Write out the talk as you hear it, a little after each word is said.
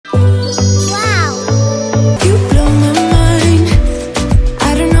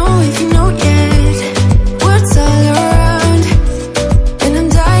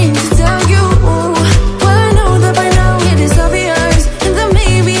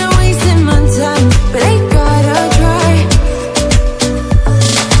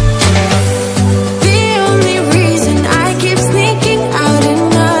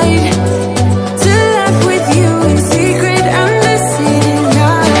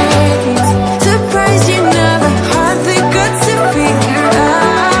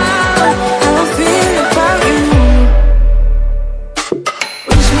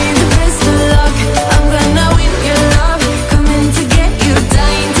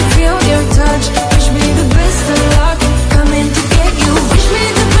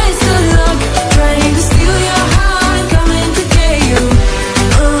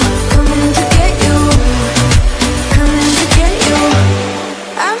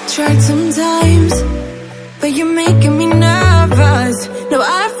tried sometimes, but you're making me nervous. Now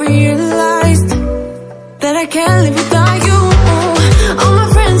I've realized that I can't live without you. All my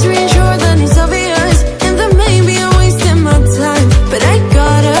friends reassure that it's obvious, and that maybe I'm wasting my time, but I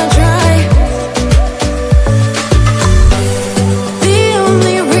gotta try. The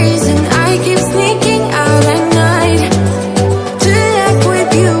only reason I keep sneaking out at night to laugh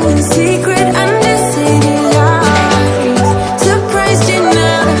with you in secret under city lights. Surprised you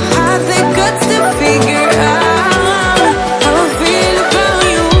never had the guts to figure out how I feel about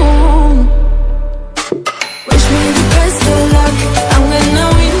you. Wish me the best of luck, I'm gonna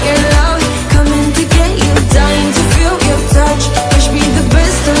win your love. Coming to get you, dying to feel your touch. Wish me the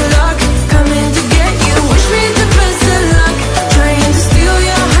best of luck, coming to get you. Wish me the best of luck, trying to steal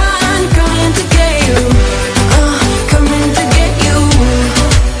your hand. Coming to get you, coming to get you,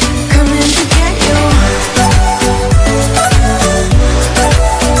 coming to get you.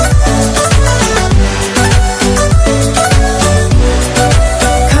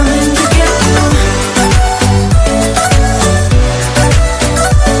 Coming to get you.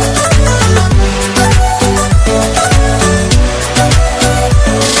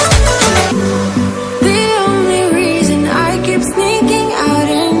 The only reason I keep sneaking out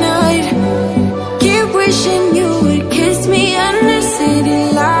at night, keep wishing you would kiss me under city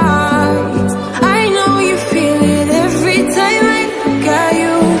lights. I know you feel it every time I look at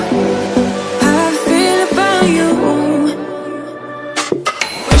you, how I feel about you.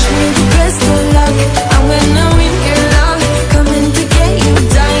 Wish me the best of luck, I'm gonna win your love. Coming to get you,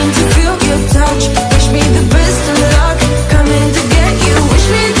 dying to feel your touch. Wish me the best of luck, coming to get you. Wish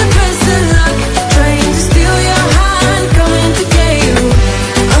me the best of luck, trying to steal your hand. Coming to get you,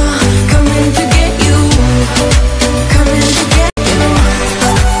 coming to get you, coming to get you.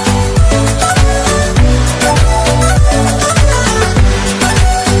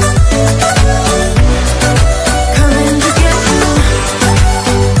 Coming to get you.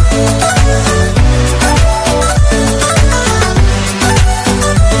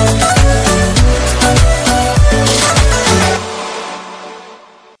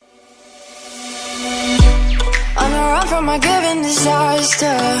 On the run from my given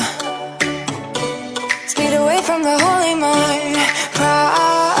disaster, speed away from the holy mind.